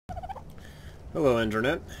Hello,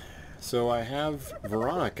 Internet. So I have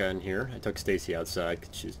Veronica in here. I took Stacy outside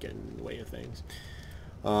because she was getting in the way of things.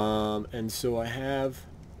 And so I have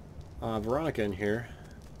Veronica in here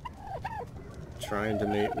trying to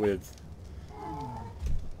mate with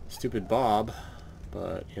stupid Bob,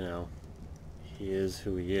 but, you know, he is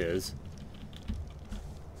who he is.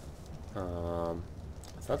 I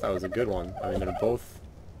thought that was a good one. I mean, they're both,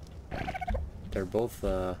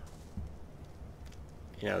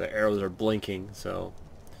 you know, the arrows are blinking, so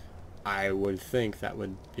I would think that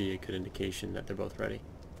would be a good indication that they're both ready.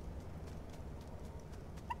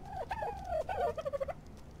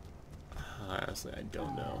 Honestly, I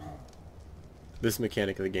don't know. This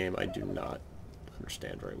mechanic of the game I do not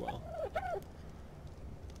understand very well.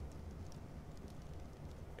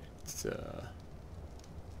 It's, I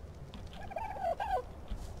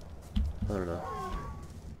don't know.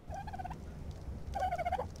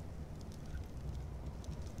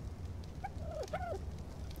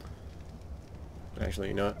 Actually,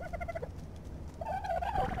 you know what?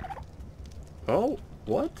 Oh,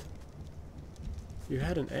 what? You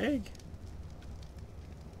had an egg?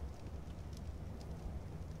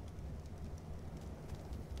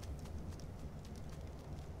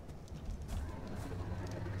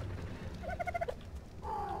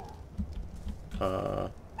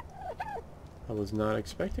 I was not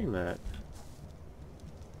expecting that.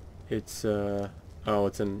 It's, oh,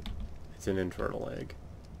 it's an infertile egg.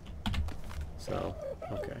 So,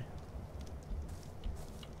 okay.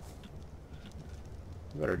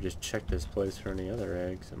 I better just check this place for any other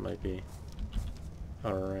eggs that might be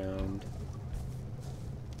around.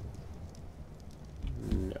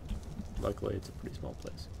 No. Luckily, it's a pretty small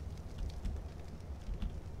place.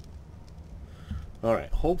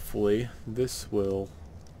 Alright, hopefully this will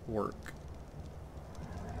work.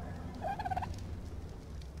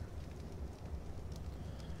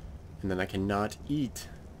 And then I cannot eat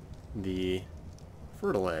the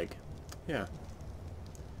fertile egg. Yeah.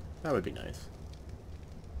 That would be nice.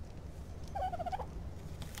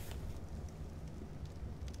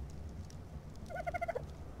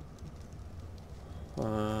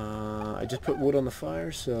 I just put wood on the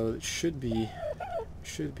fire, so it should be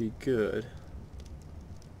good.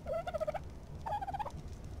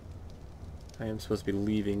 I am supposed to be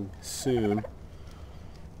leaving soon,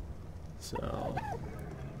 so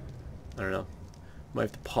I don't know. Might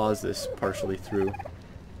have to pause this partially through,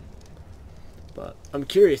 but I'm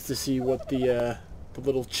curious to see what the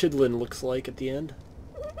little chidlin looks like at the end.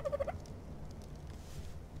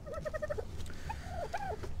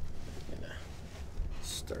 Gonna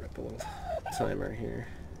start up a little timer here,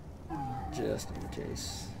 just in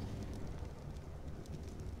case.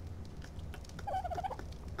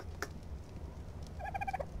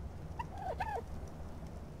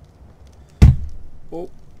 Oh,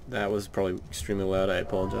 that was probably extremely loud. I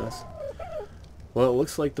apologize. Well, it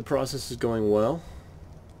looks like the process is going well.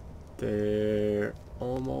 They're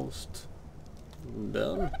almost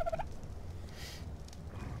done.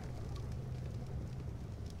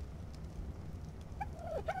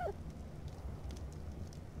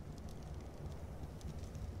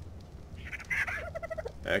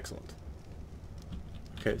 Excellent.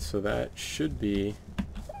 Okay, so that should be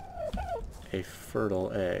a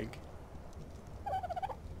fertile egg.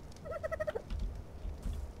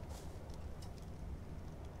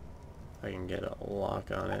 I can get a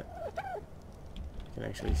lock on it. I can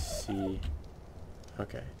actually see.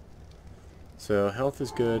 Okay. So health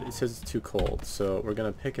is good. It says it's too cold. So we're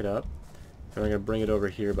going to pick it up and we're going to bring it over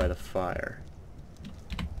here by the fire.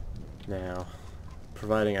 Now,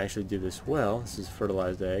 providing I actually do this well, this is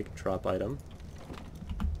fertilized egg, drop item.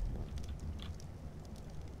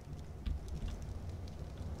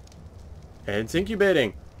 And it's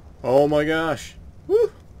incubating! Oh my gosh!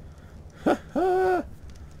 Woo! Ha ha!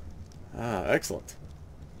 Ah, excellent.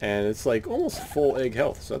 And it's like almost full egg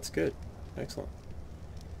health, so that's good. Excellent.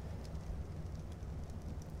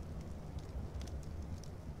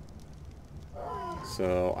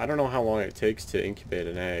 So, I don't know how long it takes to incubate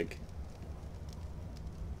an egg.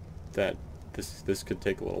 That this could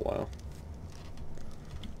take a little while.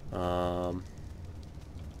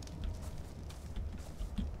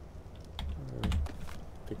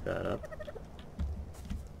 Pick that up.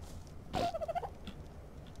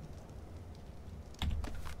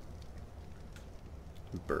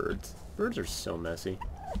 Birds. Birds are so messy.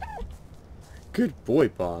 Good boy,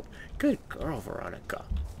 Bob. Good girl, Veronica.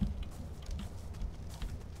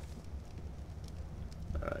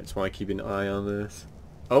 I just want to keep an eye on this.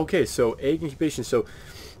 Okay, so egg incubation. So,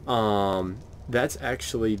 that's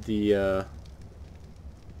actually the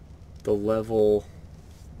level.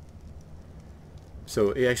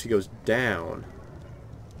 So it actually goes down,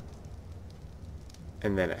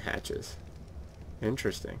 and then it hatches.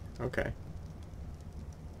 Interesting. Okay.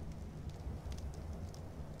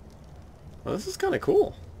 Well, this is kind of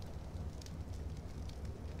cool.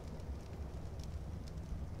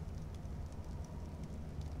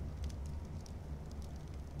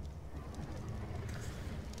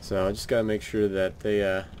 So I just gotta make sure that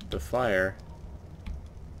the fire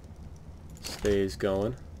stays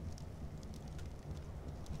going.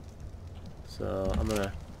 So I'm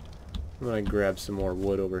gonna grab some more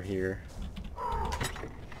wood over here.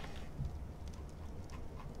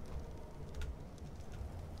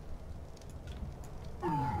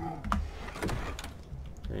 I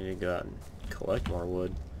need to go out and collect more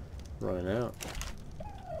wood. I'm running out.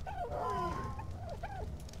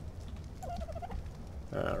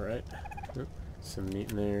 Alright. Some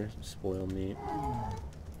meat in there, some spoiled meat,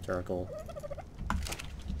 charcoal.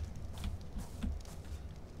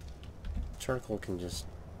 Charcoal can just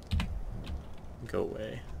go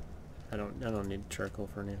away. I don't need charcoal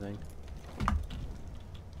for anything.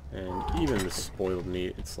 And even the spoiled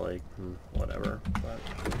meat, it's like whatever. But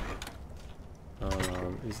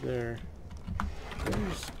is there?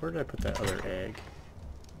 Where did I put that other egg?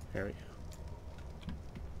 There we go.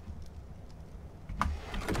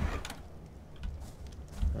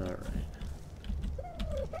 All right.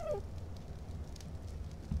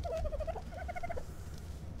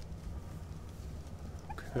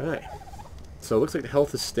 Okay. So it looks like the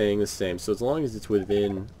health is staying the same. So as long as it's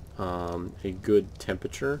within a good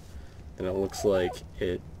temperature, then it looks like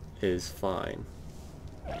it is fine.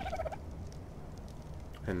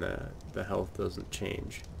 And the health doesn't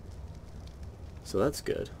change. So that's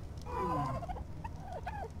good.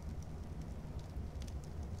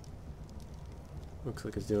 Looks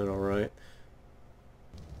like it's doing alright.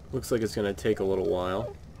 Looks like it's going to take a little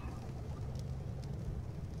while.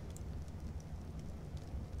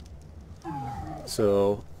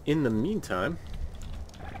 So, in the meantime,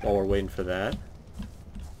 while we're waiting for that,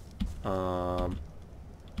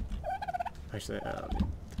 actually, I don't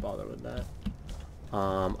need to bother with that.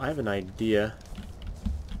 I have an idea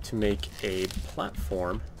to make a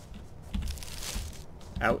platform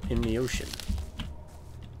out in the ocean.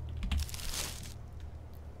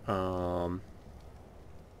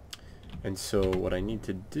 And so what I need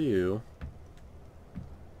to do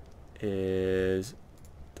is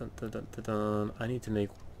I need to make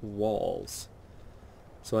walls.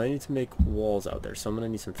 So I need to make walls out there. So I'm going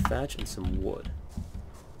to need some thatch and some wood.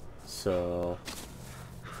 So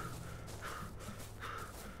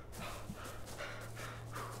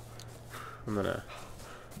I'm going to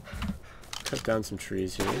cut down some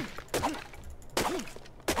trees here.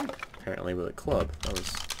 Apparently with a club. That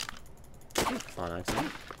was on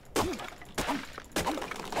accident.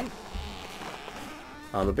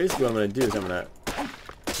 But basically what I'm going to do is I'm going to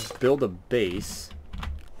build a base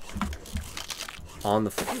on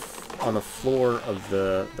the floor of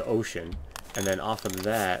the ocean, and then off of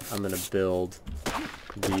that I'm going to build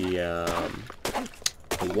the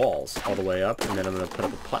walls all the way up, and then I'm going to put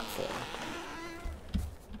up a platform.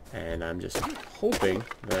 And I'm just hoping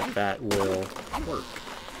that that will work.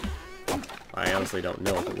 I honestly don't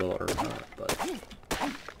know if it will or not, but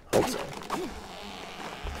hope so.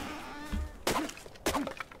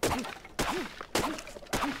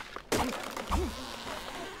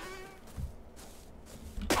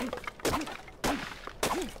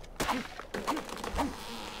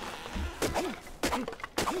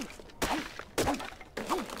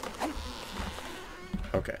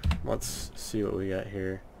 Okay, let's see what we got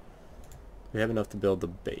here. We have enough to build the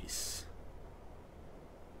base.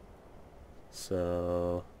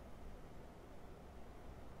 So,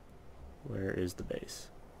 where is the base?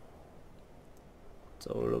 It's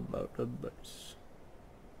all about the base.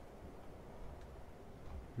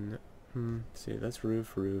 See, that's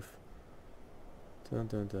roof. Dun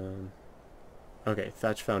dun dun. Okay,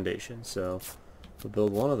 thatch foundation. So, we'll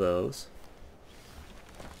build one of those.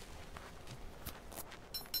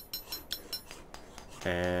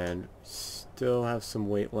 And still have some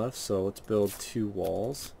weight left, so let's build 2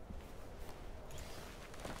 walls.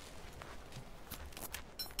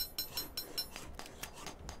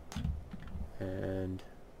 And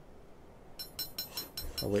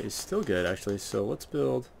our weight is still good actually, so let's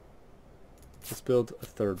build a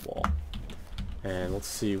 3rd wall. And let's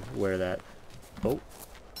see where that oh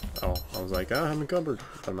I was like, I'm encumbered,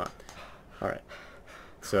 but I'm not. Alright.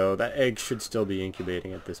 So that egg should still be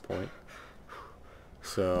incubating at this point.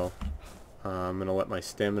 So I'm gonna let my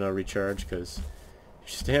stamina recharge, because if your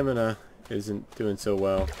stamina isn't doing so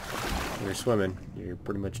well when you're swimming, you're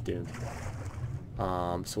pretty much doomed.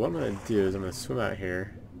 So what I'm going to do is I'm going to swim out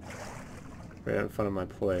here, right out in front of my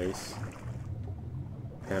place,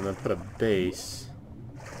 and I'm going to put a base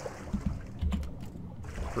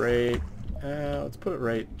right, let's put it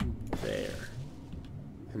right there,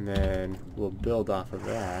 and then we'll build off of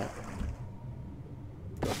that,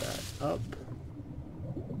 build that up,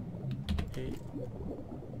 8,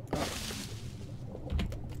 up,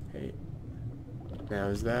 8, now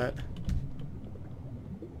is that,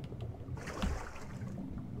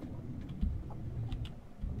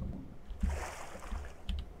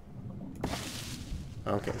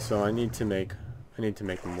 okay, so I need to make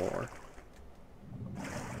more.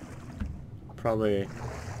 Probably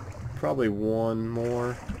one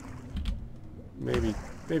more, maybe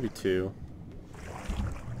 2.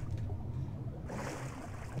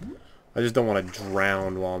 I just don't want to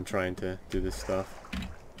drown while I'm trying to do this stuff.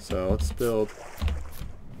 So let's build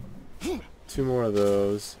 2 more of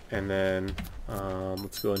those, and then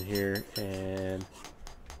let's go in here and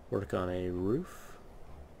work on a roof.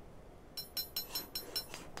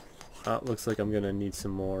 Looks like I'm gonna need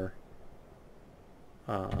some more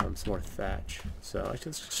thatch. So I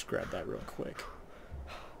should just grab that real quick.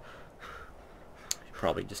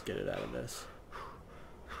 Probably just get it out of this.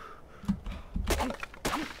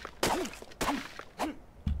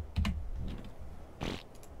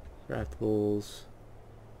 Craftables.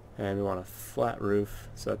 And we want a flat roof,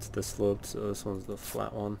 so that's the sloped, so this one's the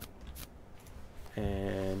flat one.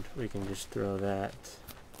 And we can just throw that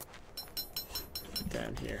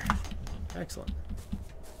down here. Excellent.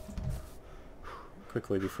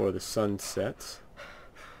 Quickly before the sun sets.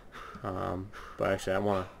 But actually I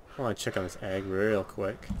want to check on this egg real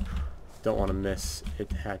quick. Don't want to miss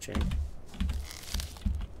it hatching.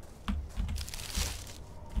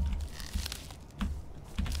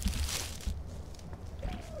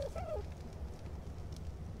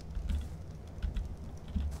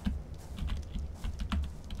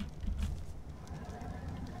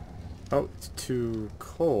 Oh, it's too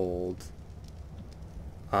cold.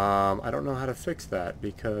 I don't know how to fix that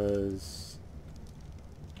because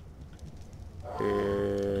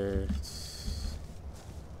it's...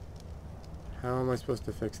 How am I supposed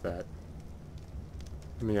to fix that?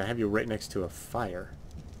 I mean, I have you right next to a fire.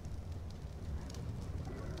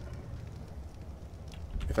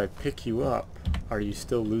 If I pick you up, are you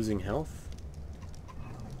still losing health?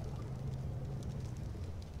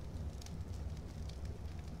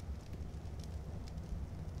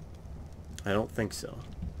 I don't think so.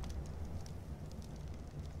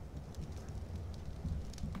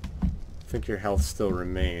 I think your health still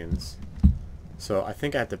remains. So I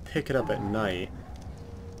think I have to pick it up at night.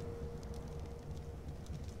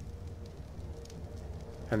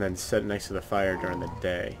 And then set it next to the fire during the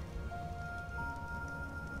day.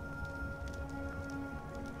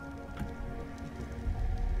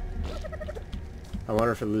 I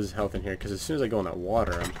wonder if it loses health in here, because as soon as I go in that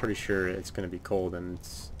water, I'm pretty sure it's going to be cold and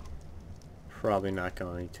it's probably not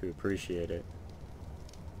going to appreciate it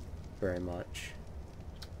very much.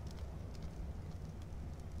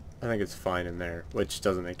 I think it's fine in there, which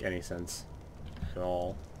doesn't make any sense at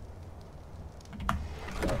all.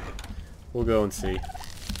 But we'll go and see.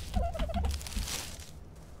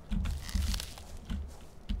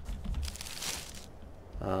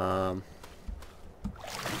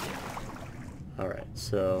 Alright,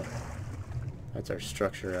 so that's our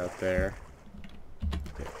structure out there.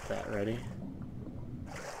 Get that ready.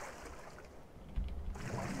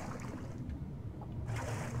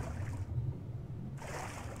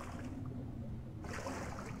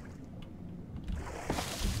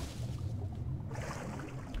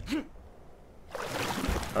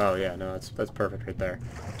 Oh yeah, no, that's perfect right there.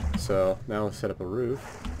 So now we'll set up a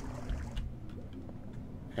roof,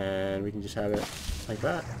 and we can just have it like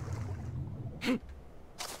that.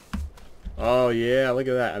 Oh yeah, look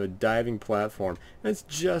at that! I have a diving platform, and it's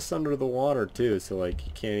just under the water too, so like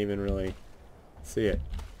you can't even really see it.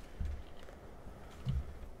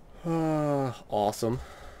 Awesome.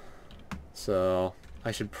 So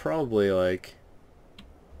I should probably, like,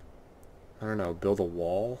 I don't know, build a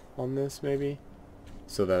wall on this maybe,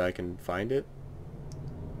 so that I can find it.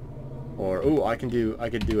 Or I could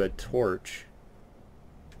do a torch.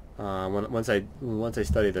 Once I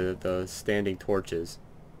study the standing torches,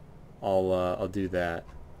 I'll do that.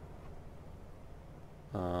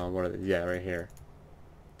 What are they? Yeah, right here.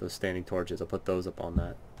 Those standing torches. I'll put those up on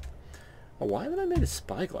that. Oh, why haven't I made a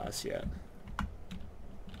spyglass yet?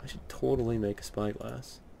 I should totally make a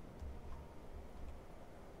spyglass.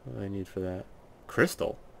 What do I need for that?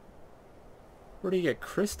 Crystal? Where do you get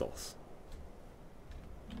crystals?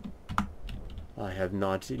 I have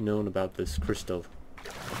not known about this crystal.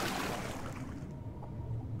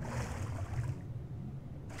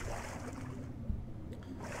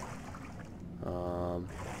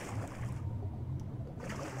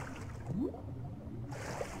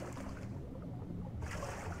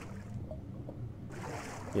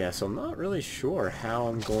 Yeah, so I'm not really sure how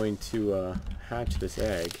I'm going to hatch this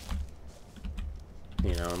egg.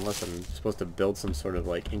 You know, unless I'm supposed to build some sort of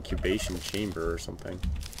like incubation chamber or something.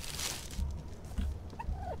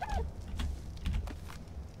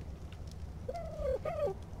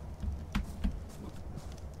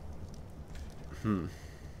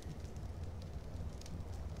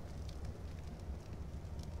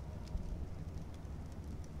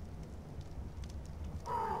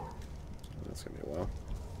 That's gonna be a while.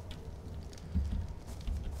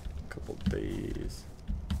 Couple days.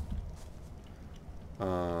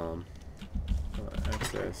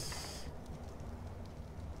 Access.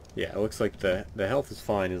 Yeah, it looks like the health is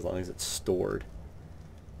fine as long as it's stored.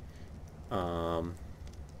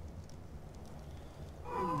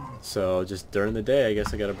 So just during the day, I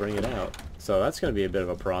guess I gotta bring it out. So that's gonna be a bit of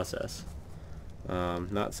a process.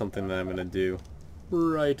 Not something that I'm gonna do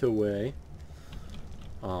right away.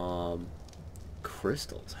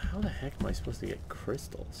 Crystals. How the heck am I supposed to get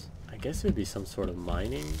crystals? I guess it would be some sort of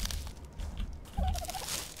mining. I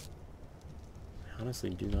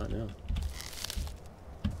honestly do not know.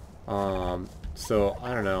 So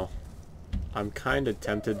I don't know. I'm kind of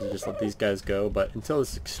tempted to just let these guys go, but until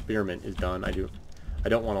this experiment is done, I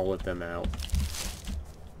don't want to let them out.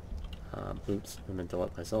 Oops, I meant to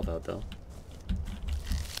let myself out though.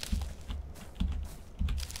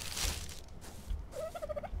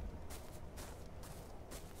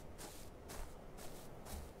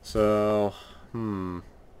 So, well,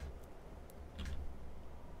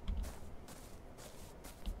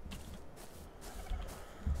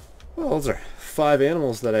 those are 5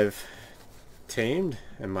 animals that I've tamed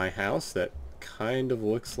in my house that kind of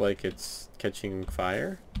looks like it's catching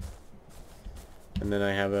fire. And then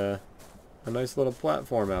I have a nice little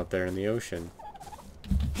platform out there in the ocean.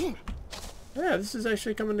 Yeah, this is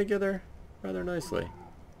actually coming together rather nicely.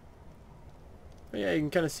 But yeah, you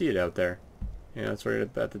can kind of see it out there. Yeah, it's right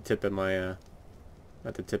at the tip of my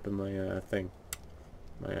thing.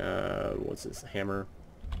 My what's this? Hammer,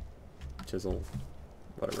 chisel,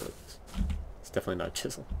 whatever it is. It's definitely not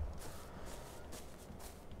chisel.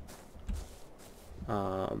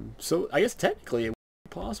 So I guess technically it would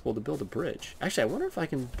be possible to build a bridge. Actually, I wonder if I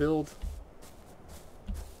can build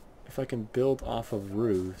off of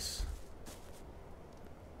roofs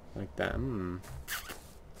like that.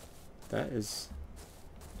 That is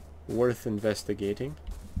worth investigating.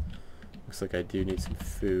 Looks like I do need some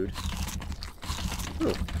food.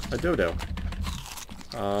 Ooh, a dodo.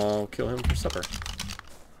 I'll kill him for supper.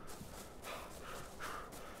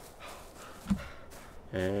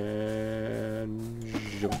 And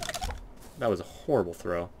that was a horrible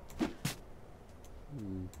throw.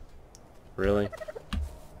 Really?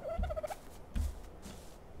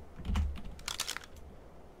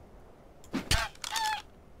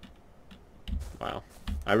 Wow.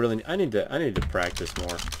 I need to practice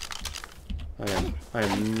more. I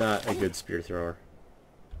am not a good spear thrower.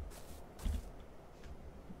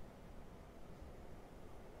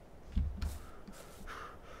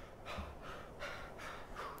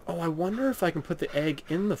 Oh, I wonder if I can put the egg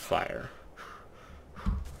in the fire.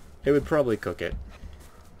 It would probably cook it.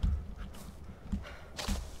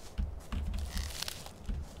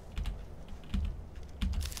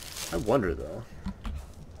 I wonder though.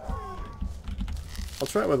 I'll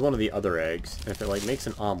try it with one of the other eggs, and if it like makes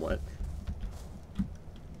an omelet.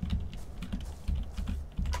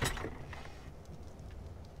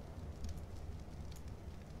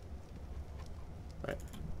 Right.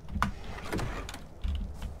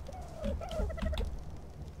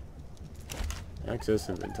 Access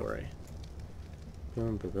inventory.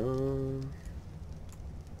 Boom, boom, boom.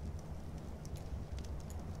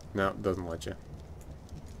 No, it doesn't let you.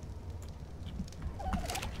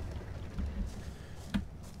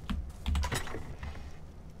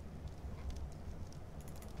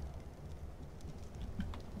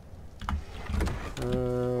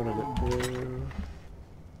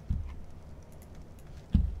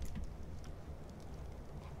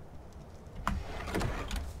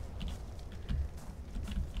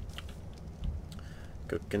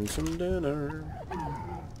 Cooking some dinner.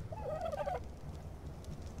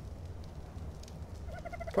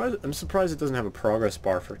 I'm surprised it doesn't have a progress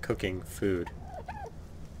bar for cooking food.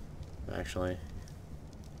 Actually.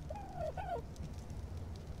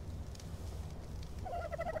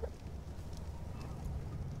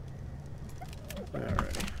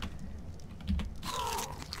 Alrighty.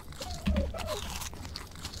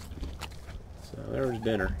 So there's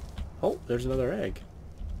dinner. Oh, there's another egg.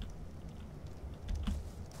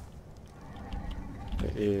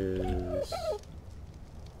 It is...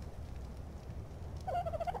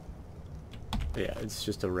 Yeah, it's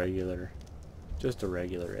just a regular Just a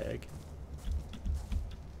regular egg.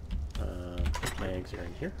 My eggs are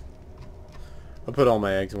in here. I'll put all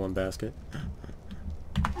my eggs in one basket.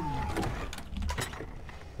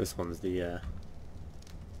 This one's the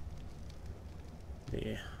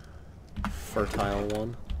fertile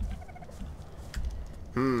one.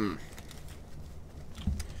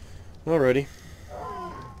 Alrighty.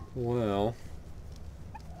 Well,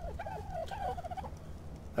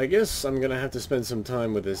 I guess I'm gonna have to spend some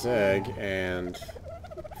time with this egg, and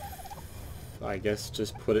I guess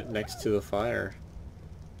just put it next to the fire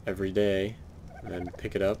every day, and then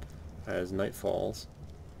pick it up as night falls.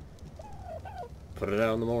 Put it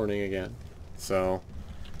out in the morning again. So,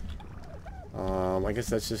 I guess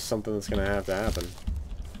that's just something that's gonna have to happen.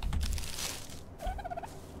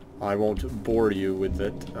 I won't bore you with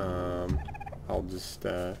it. I'll just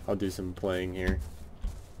I'll do some playing here,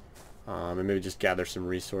 and maybe just gather some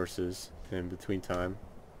resources in between time.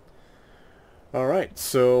 Alright,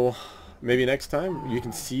 so maybe next time you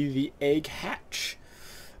can see the egg hatch.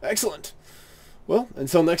 Excellent. Well,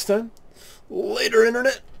 until next time, later,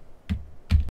 Internet.